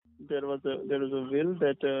there was a will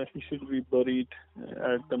that he should be buried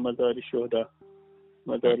at the Mazar-e-Shoda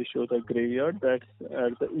graveyard. That's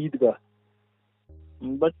at the Eidgah.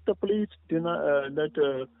 But the police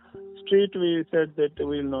straightway said that we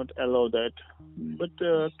will not allow that. But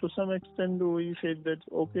to some extent, we said that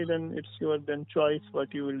okay, then it's your then choice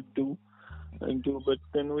what you will do. But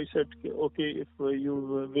then we said, okay, if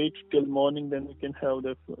you wait till morning, then we can have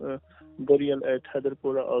the burial at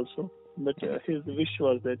Haidarpura also. But his wish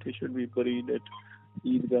was that he should be buried at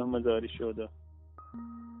Eidgah Mazar-e-Shoda.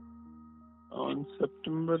 On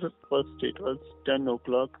September 1st, it was 10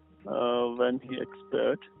 o'clock when he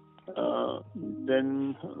expired.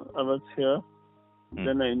 Then I was here.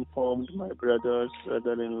 Then I informed my brothers,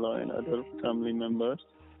 brother-in-law, and other family members.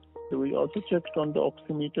 So we also checked on the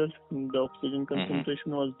oximeter. The oxygen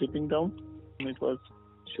concentration was dipping down. It was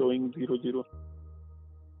showing 0.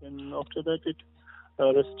 And after that,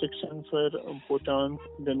 restrictions were put on.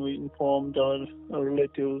 Then we informed our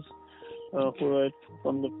relatives who were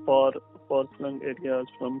from the far-flung areas,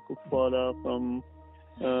 from Kupwara, from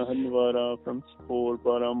Handwara, from Spor,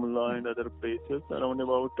 Baramulla, and other places, around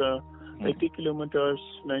about 80 kilometers,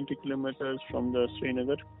 90 kilometers from the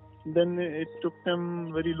Srinagar. Then it took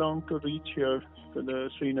them very long to reach here to the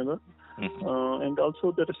Srinagar. And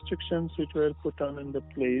also the restrictions which were put on in the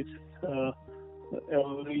place.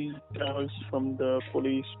 Every travels from the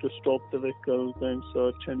police to stop the vehicles and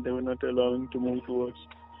search, and they were not allowing to move towards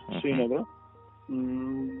Srinagar.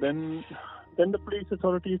 Then the police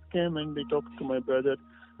authorities came and they talked to my brother,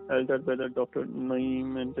 elder brother, Dr.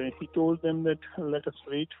 Naeem, and he told them that let us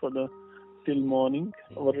wait for till morning.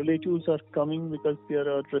 Our relatives are coming because there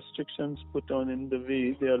are restrictions put on in the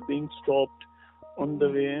way. They are being stopped on the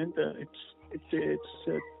way, and it's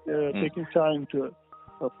taking time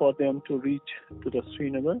for them to reach to the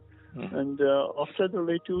Srinagar. And after the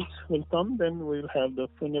relatives will come, then we'll have the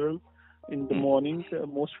funeral in the morning.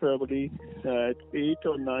 Most probably at 8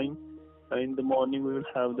 or 9 in the morning, we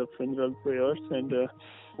will have the funeral prayers, and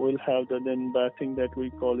we'll have the then bathing, that we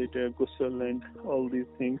call it a ghusl, and all these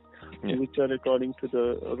things which are according to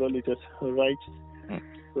the religious rites.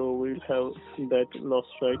 So we'll have that last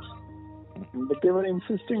rites. But they were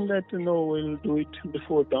insisting that no, we'll do it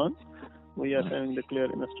before dawn. We are having the clear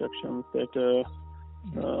instructions that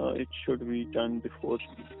it should be done before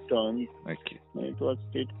dawn. Okay. It was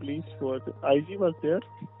state police. IG was there.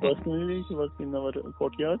 Personally, he was in our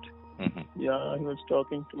courtyard. Yeah, he was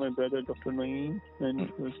talking to my brother, Dr. Naeem, and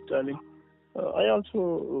he was telling. I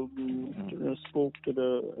also spoke to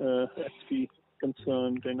the SP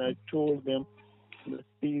concerned, and I told them,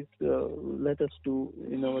 please let us do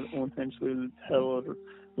in our own hands. We'll have our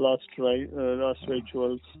last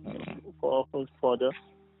rituals for our father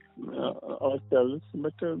ourselves.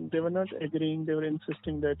 But they were not agreeing. They were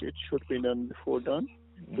insisting that it should be done before dawn.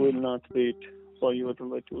 We'll not wait for your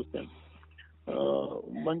relatives then.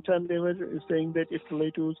 One time they were saying that if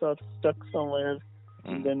relatives are stuck somewhere,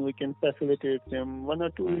 then we can facilitate them. 1 or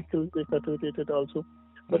 2 vehicles they facilitated also.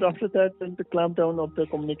 But after that, then the clampdown of the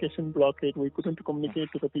communication blockade, we couldn't communicate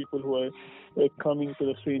to the people who were coming to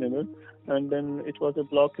the Srinagar. And then it was a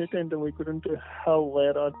blockade, and we couldn't have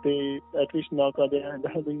where are they, at which Naka they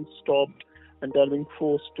have been stopped, and they are being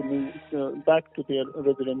forced to move back to their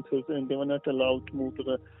residences, and they were not allowed to move to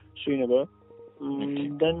the Srinagar.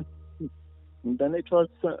 Then it was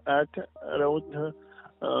at around,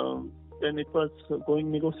 then it was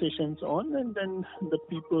going negotiations on, and then the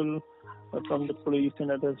people from the police and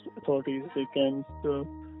other authorities, they came to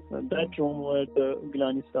that room where the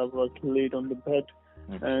Gilani Sahib was laid on the bed,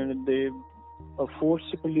 and they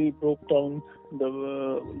forcibly broke down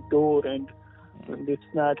the door, and they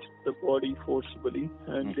snatched the body forcibly,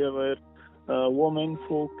 and there were women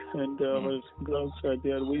folk and our girls were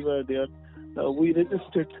there, we were there. We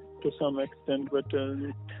resisted to some extent, but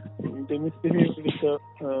they misbehaved with the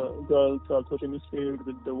girls also, they misbehaved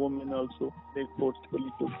with the women also. They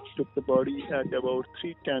forcibly took the body at about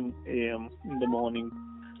 3:10 a.m. in the morning.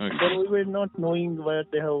 Okay. Then we were not knowing where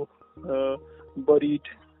they have buried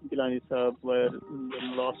Gilani Sahib, where the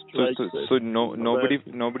last rites. So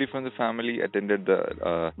nobody from the family attended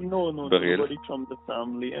the No, burial? Nobody from the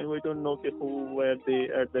family, and we don't know who were they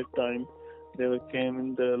at that time. They came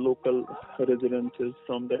in the local residences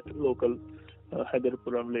from that local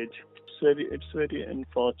Haidarpura village. It's very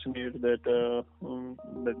unfortunate that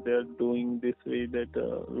they are doing this way. That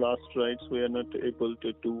last rites we are not able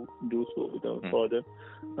to do so with our father.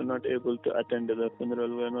 We are not able to attend the funeral.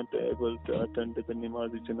 We are not able to attend the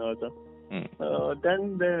Namaz-e-Janaza.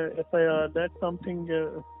 Then the FIR. That's something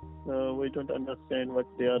we don't understand what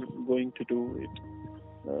they are going to do.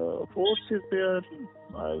 Force is there.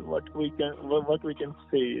 what we can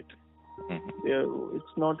say it.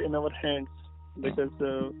 It's not in our hands because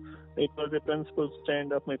it was a principal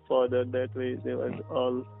stand of my father. That way they were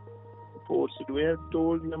all forced. We have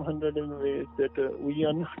told them 100 ways that we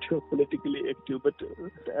are not politically active, but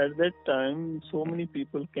at that time so many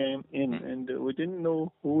people came in and we didn't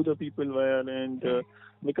know who the people were, and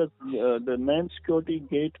because the main security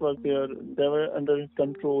gate was there, they were under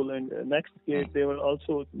control, and next gate they were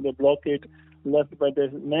also the blockade left by the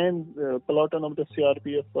main platoon of the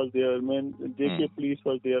CRPF was there, main JK police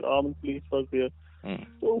was there, armed police was there.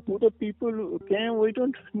 So who the people came, we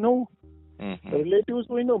don't know. Relatives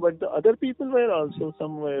we know, but the other people were also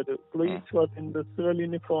somewhere. Police was in the civil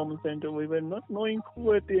uniforms, and we were not knowing who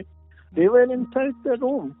were they. They were inside the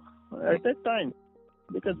room at that time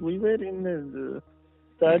because we were in a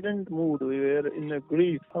saddened mood. We were in a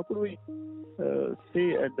grief. How could we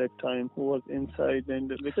say at that time who was inside?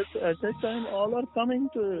 And because at that time all are coming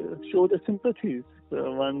to show the sympathies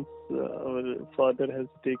once our father has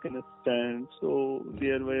taken a stand. So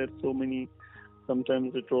there were so many.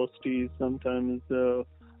 Sometimes atrocities, sometimes there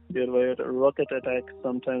were rocket attacks,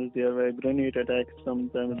 sometimes there were grenade attacks,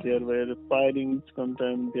 sometimes there were firings,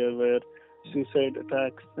 sometimes there were suicide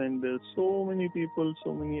attacks, and so many people,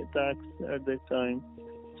 so many attacks at that time.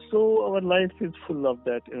 So our life is full of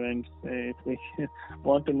that events. If we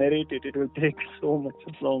want to narrate it, it will take so much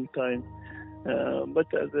long time. But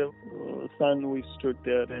as a son, we stood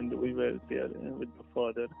there and we were there with the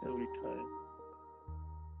father every time.